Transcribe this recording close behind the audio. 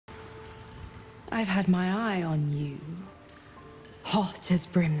I've had my eye on you. Hot as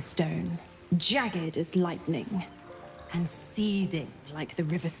brimstone, jagged as lightning, and seething like the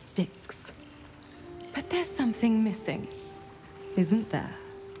river Styx. But there's something missing, isn't there?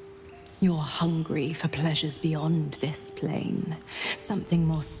 You're hungry for pleasures beyond this plane. Something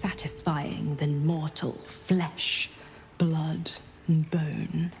more satisfying than mortal flesh, blood, and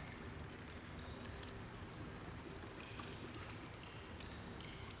bone.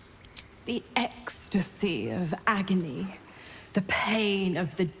 The ecstasy of agony, the pain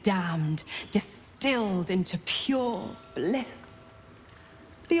of the damned, distilled into pure bliss.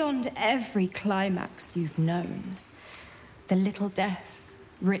 Beyond every climax you've known, the little death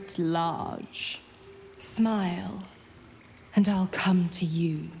writ large. Smile, and I'll come to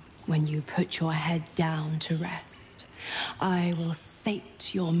you when you put your head down to rest. I will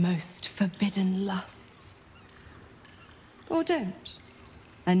sate your most forbidden lusts. Or don't,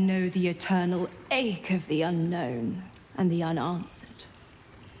 and know the eternal ache of the unknown and the unanswered.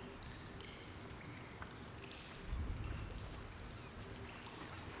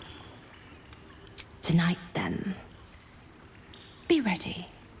 Tonight, then. Be ready.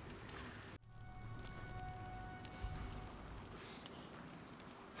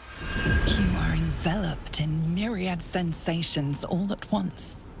 You are enveloped in myriad sensations all at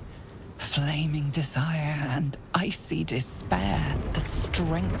once. Flaming desire and icy despair, the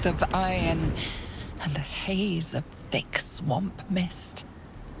strength of iron, and the haze of thick swamp mist.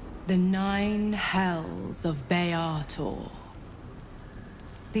 The 9 hells of Baldur.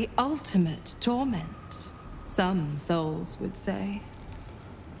 The ultimate torment, some souls would say.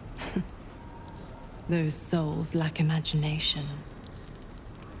 Those souls lack imagination.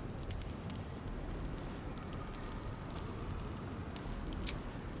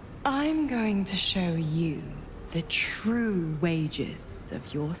 I'm going to show you the true wages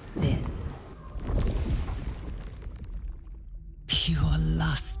of your sin. Pure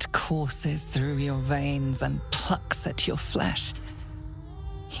lust courses through your veins and plucks at your flesh.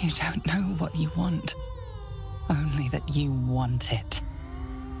 You don't know what you want, only that you want it.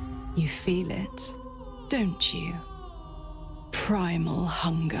 You feel it, don't you? Primal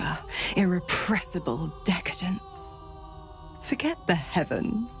hunger, irrepressible decadence. Forget the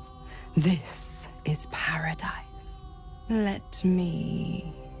heavens. This is paradise. Let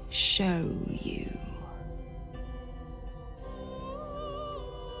me show you.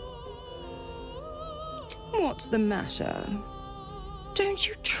 What's the matter? Don't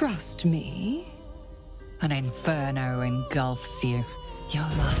you trust me? An inferno engulfs you. Your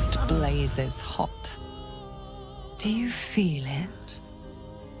lust blazes hot. Do you feel it?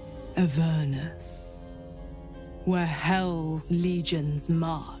 Avernus. Where hell's legions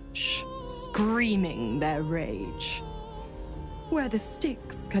march, screaming their rage. Where the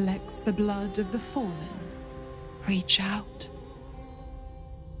Styx collects the blood of the fallen. Reach out.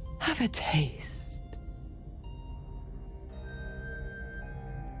 Have a taste.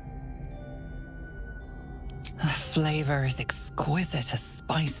 The flavor is exquisite as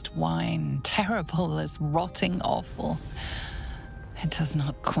spiced wine, terrible as rotting offal. It does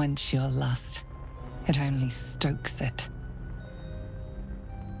not quench your lust. It only stokes it.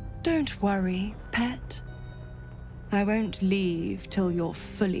 Don't worry, pet. I won't leave till you're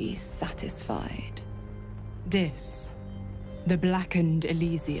fully satisfied. Dis, the blackened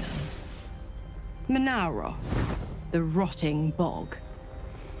Elysium. Menauros, the rotting bog.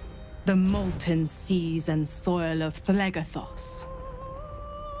 The molten seas and soil of Thlegathos.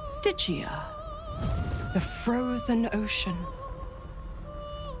 Stygia, the frozen ocean.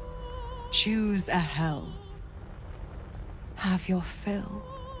 Choose a hell. Have your fill.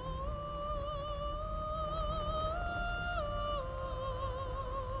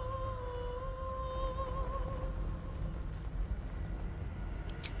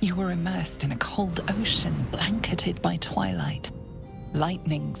 You were immersed in a cold ocean, blanketed by twilight.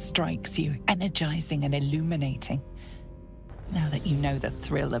 Lightning strikes you, energizing and illuminating. Now that you know the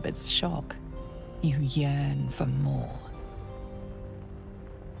thrill of its shock, you yearn for more.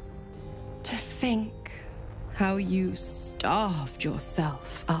 To think how you starved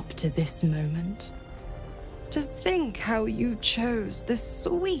yourself up to this moment. To think how you chose the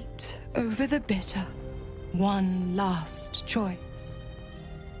sweet over the bitter. One last choice.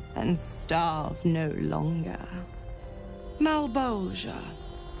 And starve no longer. Malbolgia,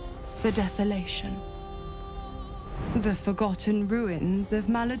 the desolation. The forgotten ruins of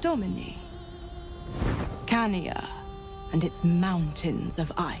Maladomini. Cania and its mountains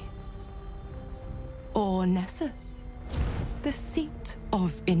of ice. Or Nessus, the seat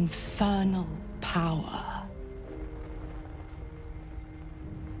of infernal power.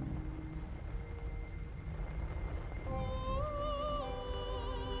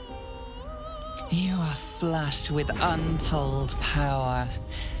 You are flush with untold power.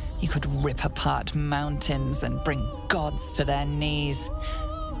 You could rip apart mountains and bring gods to their knees.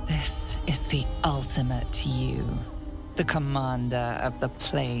 This is the ultimate you. The commander of the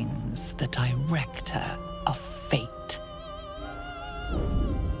plains, the director of fate.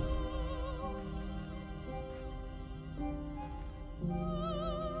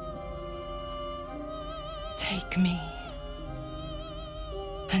 Take me,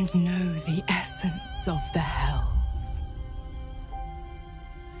 and know the essence of the hells.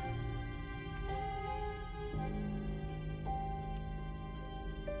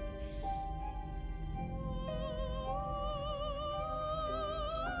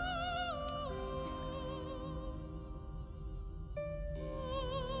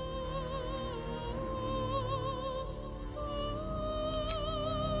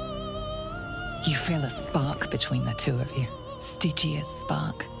 You feel a spark between the two of you. Stygia's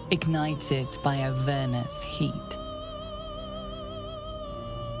spark, ignited by Avernus heat.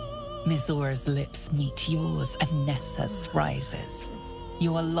 Mizora's lips meet yours and Nessus rises.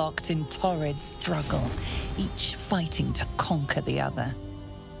 You are locked in torrid struggle, each fighting to conquer the other.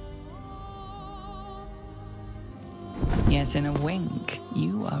 Yet in a wink,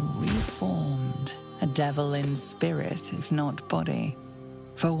 you are reformed, a devil in spirit, if not body.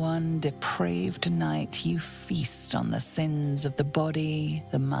 For one depraved night, you feast on the sins of the body,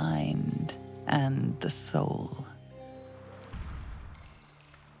 the mind, and the soul.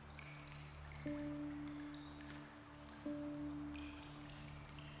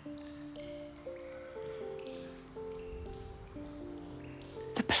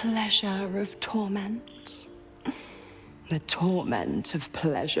 The pleasure of torment. The torment of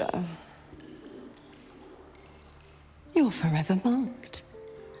pleasure. You're forever marked.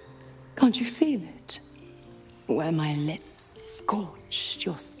 Can't you feel it? Where my lips scorched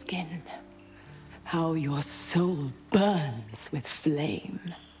your skin. How your soul burns with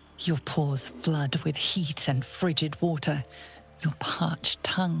flame. Your pores flood with heat and frigid water. Your parched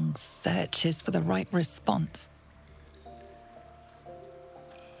tongue searches for the right response.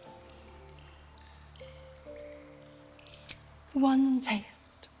 One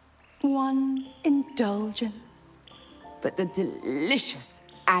taste, one indulgence, but the delicious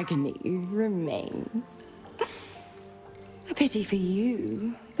agony remains. A pity for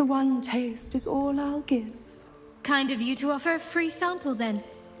you, the one taste is all I'll give. Kind of you to offer a free sample then.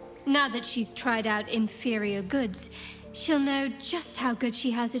 Now that she's tried out inferior goods, she'll know just how good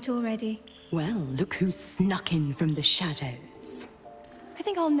she has it already. Well, look who's snuck in from the shadows. I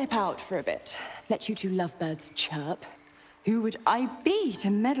think I'll nip out for a bit, let you two lovebirds chirp. Who would I be to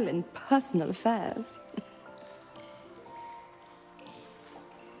meddle in personal affairs?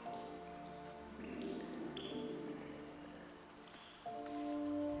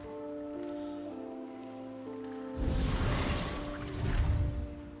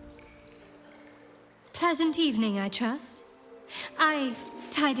 Pleasant evening, I trust. I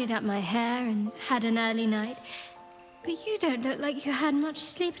tidied up my hair and had an early night, but you don't look like you had much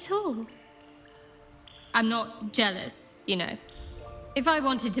sleep at all. I'm not jealous, you know. If I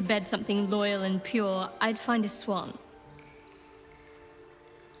wanted to bed something loyal and pure, I'd find a swan.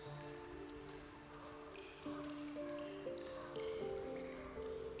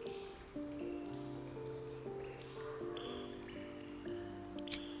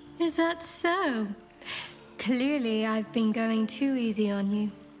 Is that so? Clearly, I've been going too easy on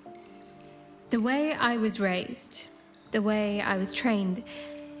you. The way I was raised, the way I was trained,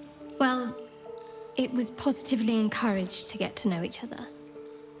 well, it was positively encouraged to get to know each other.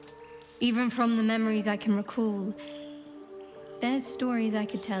 Even from the memories I can recall, there's stories I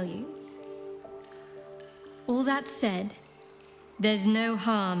could tell you. All that said, there's no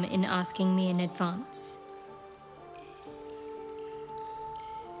harm in asking me in advance.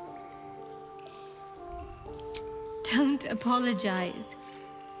 Don't apologize.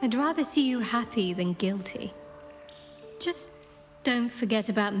 I'd rather see you happy than guilty. Just don't forget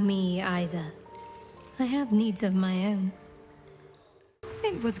about me either. I have needs of my own.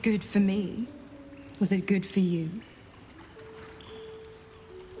 It was good for me. Was it good for you?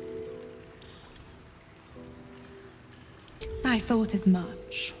 I thought as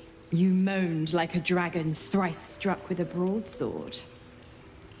much. You moaned like a dragon thrice struck with a broadsword.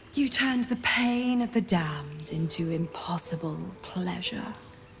 You turned the pain of the damned into impossible pleasure.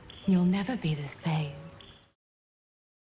 You'll never be the same.